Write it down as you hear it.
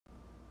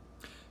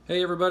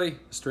Hey everybody,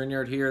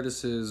 Strainyard here.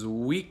 This is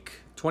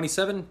week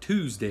 27,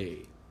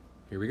 Tuesday.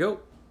 Here we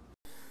go.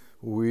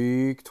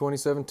 Week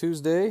 27,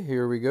 Tuesday.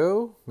 Here we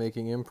go.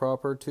 Making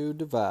improper to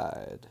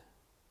divide.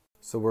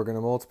 So we're going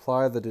to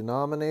multiply the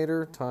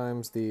denominator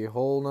times the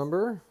whole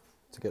number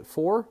to get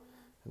 4.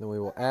 And then we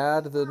will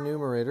add the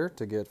numerator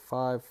to get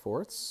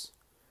 5/4.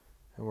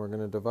 And we're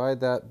going to divide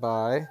that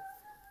by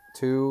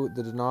 2,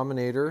 the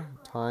denominator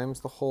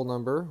times the whole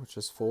number, which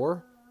is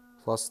 4.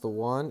 Plus the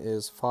 1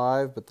 is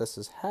 5, but this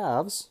is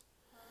halves.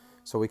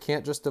 So we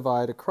can't just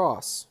divide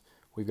across.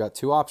 We've got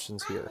two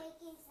options here.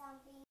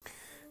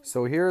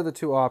 So here are the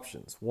two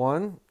options.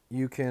 One,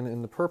 you can,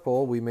 in the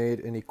purple, we made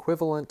an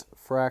equivalent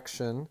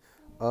fraction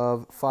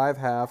of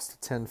 5/2 to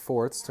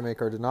 10/4 to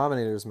make our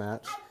denominators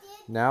match.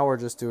 Now we're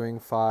just doing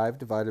 5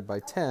 divided by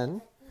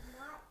 10,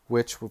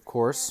 which of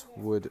course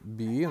would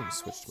be, let me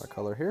switch to my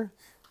color here,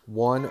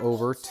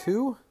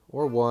 1/2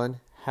 or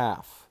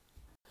 1/2.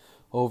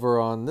 Over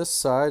on this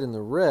side in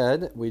the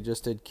red, we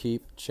just did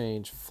keep,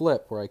 change,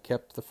 flip, where I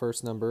kept the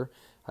first number.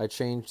 I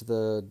changed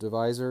the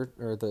divisor,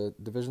 or the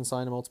division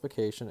sign of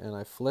multiplication, and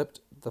I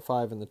flipped the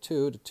 5 and the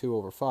 2 to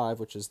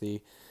 2/5, which is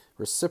the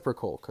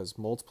reciprocal, because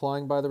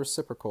multiplying by the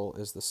reciprocal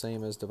is the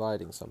same as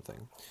dividing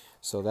something.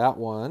 So that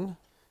one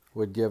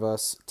would give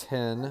us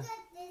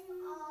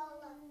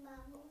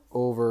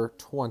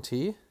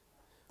 10/20,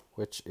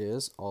 which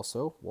is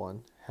also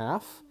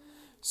 1/2.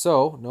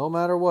 So, no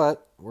matter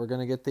what, we're going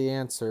to get the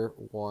answer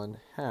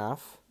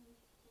 1/2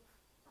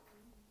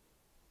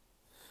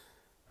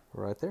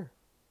 right there.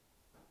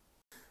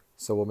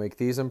 So we'll make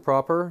these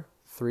improper.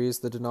 3 is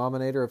the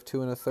denominator of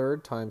 2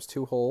 1/3 times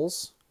 2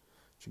 wholes,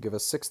 which will give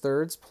us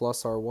 6/3,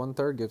 plus our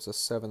 1/3 gives us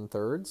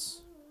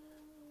 7/3.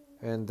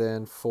 And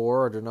then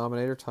 4, our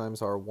denominator,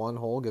 times our 1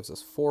 whole gives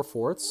us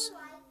 4/4,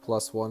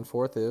 plus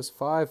 1/4 is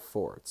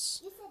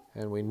 5/4.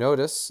 And we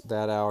notice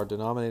that our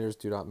denominators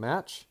do not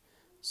match.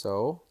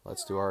 So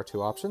let's do our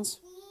two options.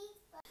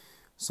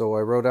 So I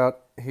wrote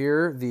out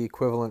here the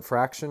equivalent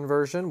fraction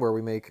version where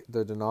we make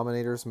the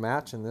denominators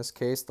match. In this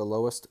case, the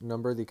lowest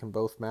number they can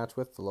both match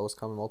with, the lowest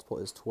common multiple,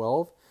 is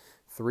 12.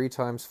 3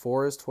 times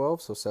 4 is 12,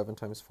 so 7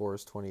 times 4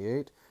 is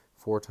 28.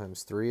 4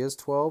 times 3 is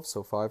 12,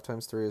 so 5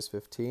 times 3 is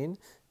 15.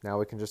 Now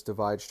we can just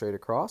divide straight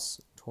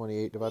across.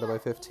 28 divided by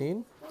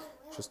 15,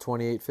 which is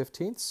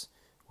 28/15,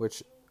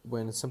 which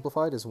when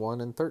simplified is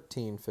 1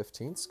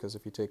 13/15, because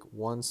if you take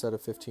one set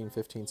of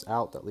 15/15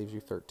 out, that leaves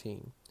you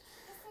 13.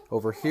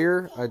 Over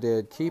here, I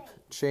did keep,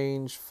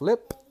 change,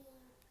 flip,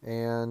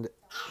 and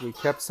we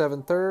kept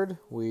 7/3.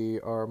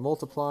 We are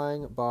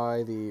multiplying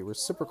by the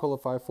reciprocal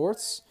of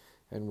 5/4,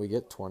 and we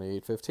get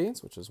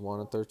 28/15, which is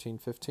 1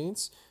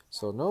 13/15.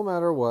 So no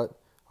matter what,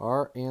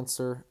 our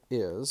answer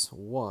is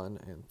 1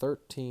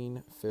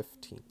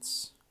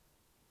 13/15.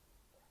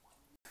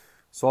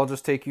 So I'll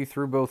just take you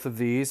through both of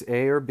these.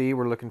 A or B,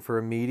 we're looking for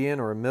a median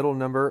or a middle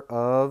number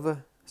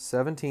of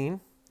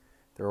 17.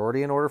 They're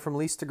already in order from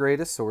least to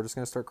greatest, so we're just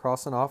going to start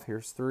crossing off.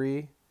 Here's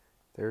 3,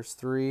 there's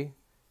 3,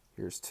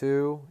 here's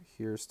 2,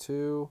 here's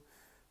 2.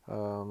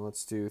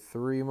 Let's do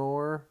 3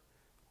 more.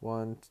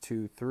 1,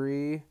 2,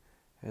 3,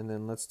 and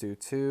then let's do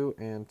 2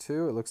 and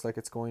 2. It looks like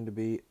it's going to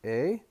be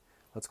A.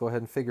 Let's go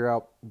ahead and figure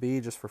out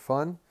B just for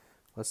fun.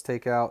 Let's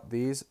take out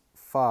these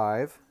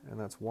 5, and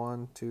that's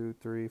 1, 2,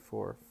 3,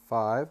 4,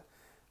 5.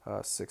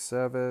 6,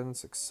 7,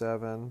 6,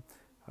 7.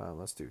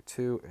 Let's do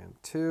 2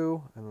 and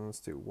 2, and then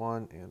let's do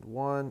 1 and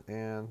 1,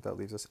 and that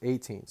leaves us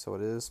 18. So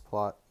it is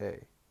plot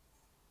A.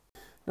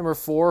 Number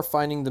 4,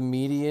 finding the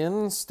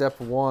median. Step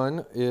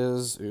 1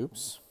 is,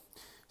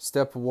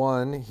 Step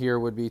 1 here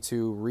would be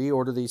to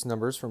reorder these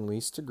numbers from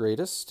least to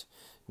greatest.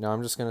 Now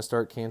I'm just going to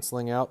start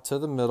canceling out to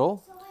the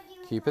middle.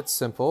 Keep it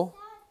simple.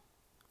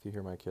 If you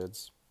hear my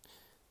kids,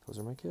 those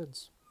are my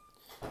kids.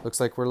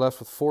 Looks like we're left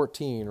with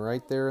 14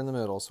 right there in the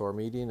middle, so our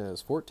median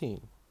is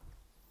 14.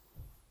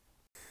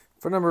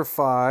 For number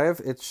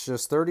 5, it's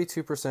just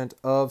 32%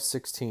 of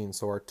 16.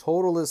 So our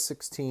total is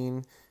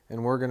 16,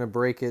 and we're going to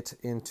break it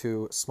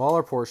into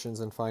smaller portions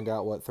and find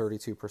out what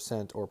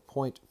 32% or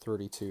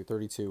 0.32,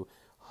 32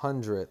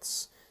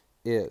 hundredths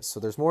is. So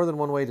there's more than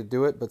one way to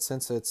do it, but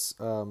since it's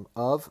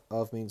of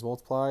means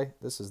multiply,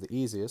 this is the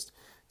easiest.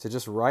 To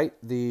just write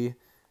the,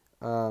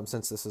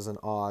 since this is an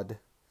odd,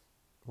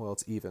 well,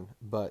 it's even,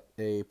 but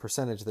a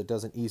percentage that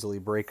doesn't easily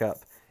break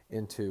up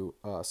into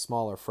a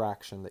smaller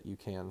fraction that you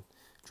can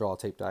draw a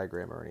tape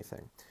diagram or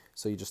anything.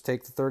 So you just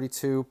take the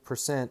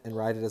 32% and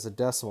write it as a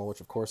decimal, which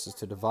of course is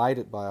to divide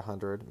it by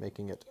 100,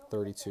 making it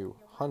 32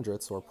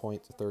 hundredths or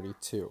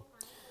 0.32.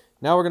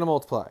 Now we're going to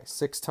multiply.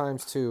 6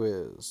 times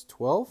 2 is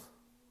 12.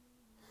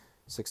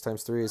 6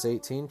 times 3 is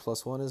 18,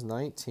 plus 1 is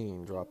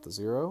 19. Drop the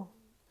 0.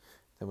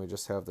 Then we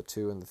just have the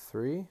 2 and the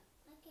 3,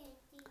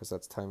 because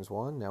that's times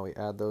 1. Now we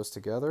add those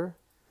together.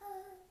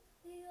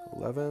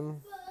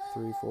 11,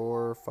 3,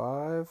 4,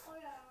 5.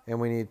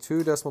 And we need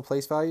 2 decimal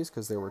place values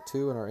because there were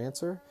 2 in our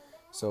answer.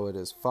 So it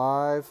is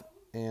 5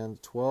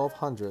 and 12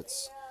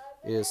 hundredths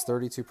is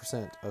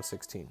 32% of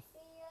 16.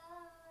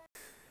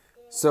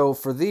 So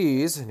for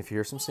these, and if you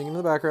hear some singing in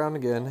the background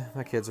again,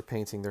 my kids are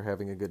painting, they're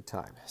having a good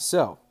time.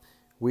 So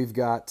we've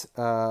got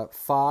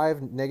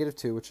 5, negative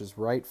 2, which is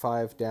right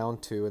 5, down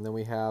 2, and then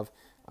we have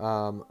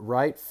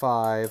right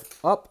 5,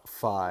 up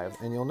 5,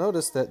 and you'll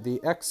notice that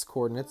the x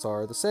coordinates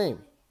are the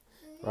same,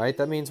 right?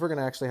 That means we're going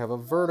to actually have a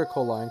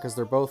vertical line because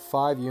they're both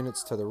 5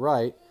 units to the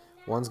right.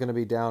 One's going to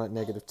be down at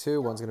negative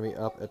 2, one's going to be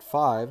up at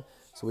 5,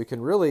 so we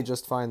can really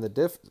just find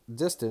the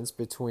distance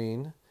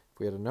between, if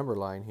we had a number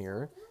line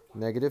here,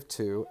 negative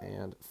 2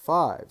 and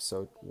 5.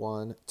 So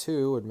 1,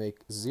 2 would make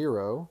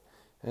 0,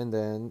 and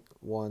then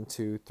 1,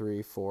 2,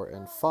 3, 4,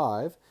 and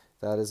 5.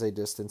 That is a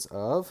distance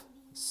of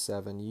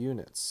 7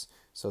 units.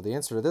 So the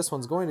answer to this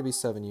one's going to be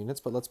 7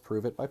 units, but let's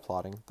prove it by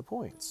plotting the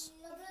points.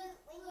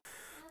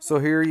 So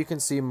here you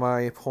can see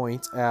my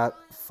point at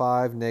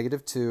 5,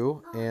 negative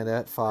 2, and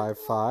at 5,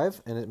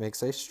 5, and it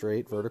makes a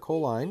straight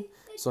vertical line.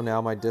 So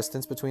now my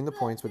distance between the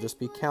points would just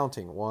be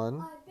counting.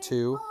 1,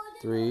 2,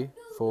 3,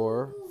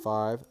 4,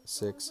 5,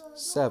 6,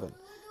 7.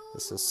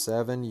 This is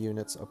 7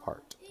 units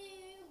apart.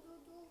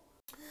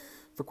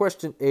 For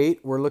question 8,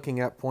 we're looking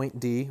at point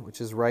D,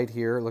 which is right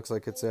here. It looks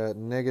like it's at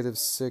negative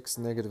 6,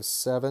 negative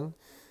 7.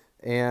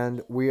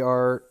 And we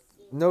are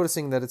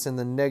noticing that it's in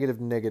the negative,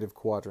 negative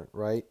quadrant,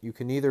 right? You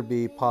can either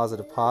be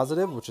positive,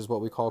 positive, which is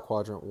what we call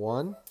quadrant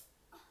 1.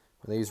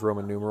 They use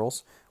Roman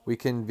numerals. We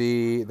can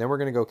be, then we're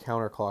going to go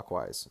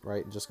counterclockwise,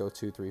 right? And just go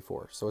 2, 3,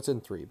 4. So it's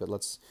in 3, but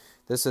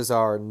this is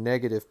our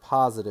negative,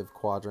 positive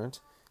quadrant.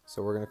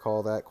 So we're going to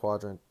call that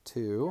quadrant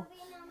 2.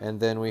 And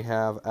then we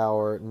have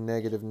our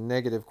negative,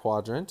 negative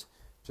quadrant,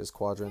 which is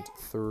quadrant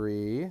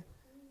 3.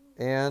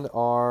 And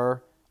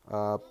our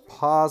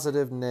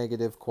positive,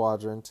 negative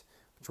quadrant,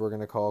 which we're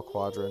going to call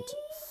quadrant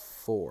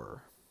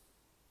 4.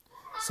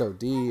 So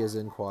D is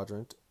in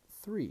quadrant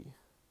 3.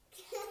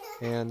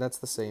 And that's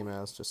the same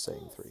as just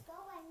saying 3.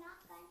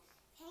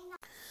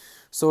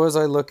 So as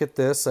I look at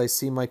this, I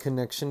see my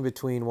connection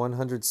between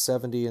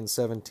 170 and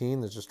 17.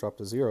 That just dropped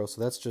to 0.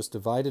 So that's just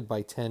divided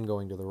by 10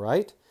 going to the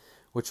right,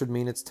 which would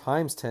mean it's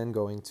times 10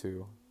 going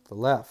to the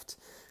left.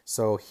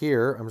 So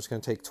here, I'm just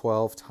going to take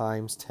 12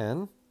 times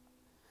 10,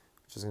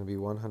 which is going to be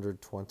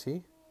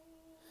 120.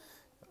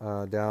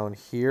 Down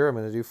here, I'm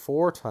going to do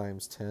 4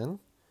 times 10,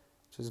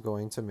 which is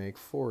going to make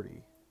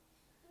 40.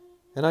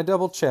 And I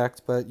double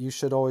checked, but you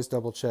should always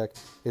double check.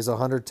 Is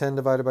 110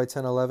 divided by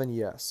 10, 11?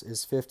 Yes.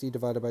 Is 50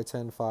 divided by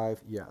 10,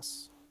 5?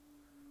 Yes.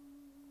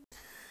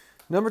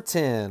 Number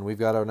 10, we've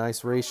got our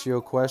nice ratio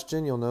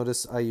question. You'll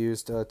notice I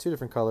used 2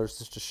 different colors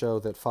just to show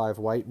that 5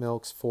 white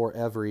milks for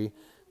every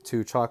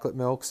 2 chocolate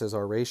milks is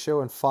our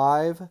ratio, and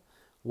 5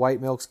 white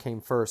milks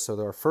came first. So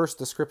our first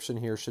description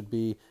here should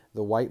be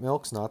the white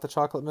milks, not the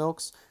chocolate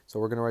milks. So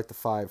we're going to write the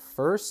 5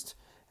 first,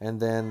 and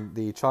then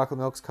the chocolate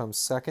milks comes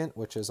second,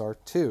 which is our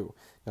 2.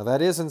 Now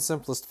that is in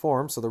simplest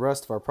form, so the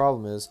rest of our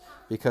problem is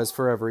because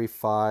for every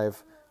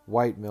 5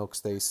 white milks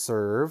they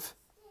serve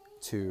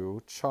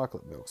 2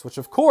 chocolate milks, which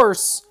of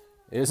course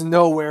is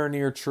nowhere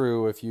near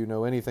true if you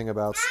know anything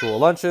about school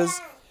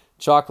lunches.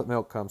 Chocolate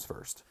milk comes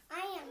first. I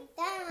am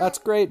done. That's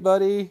great,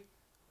 buddy.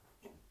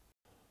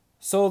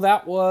 So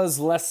that was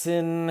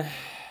lesson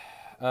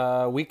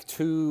week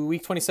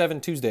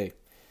 27, Tuesday.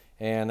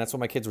 And that's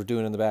what my kids were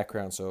doing in the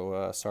background,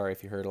 so sorry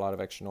if you heard a lot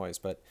of extra noise,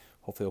 but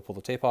hopefully we'll pull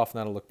the tape off and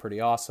that'll look pretty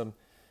awesome.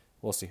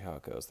 We'll see how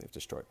it goes. They've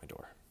destroyed my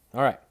door.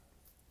 All right.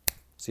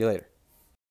 See you later.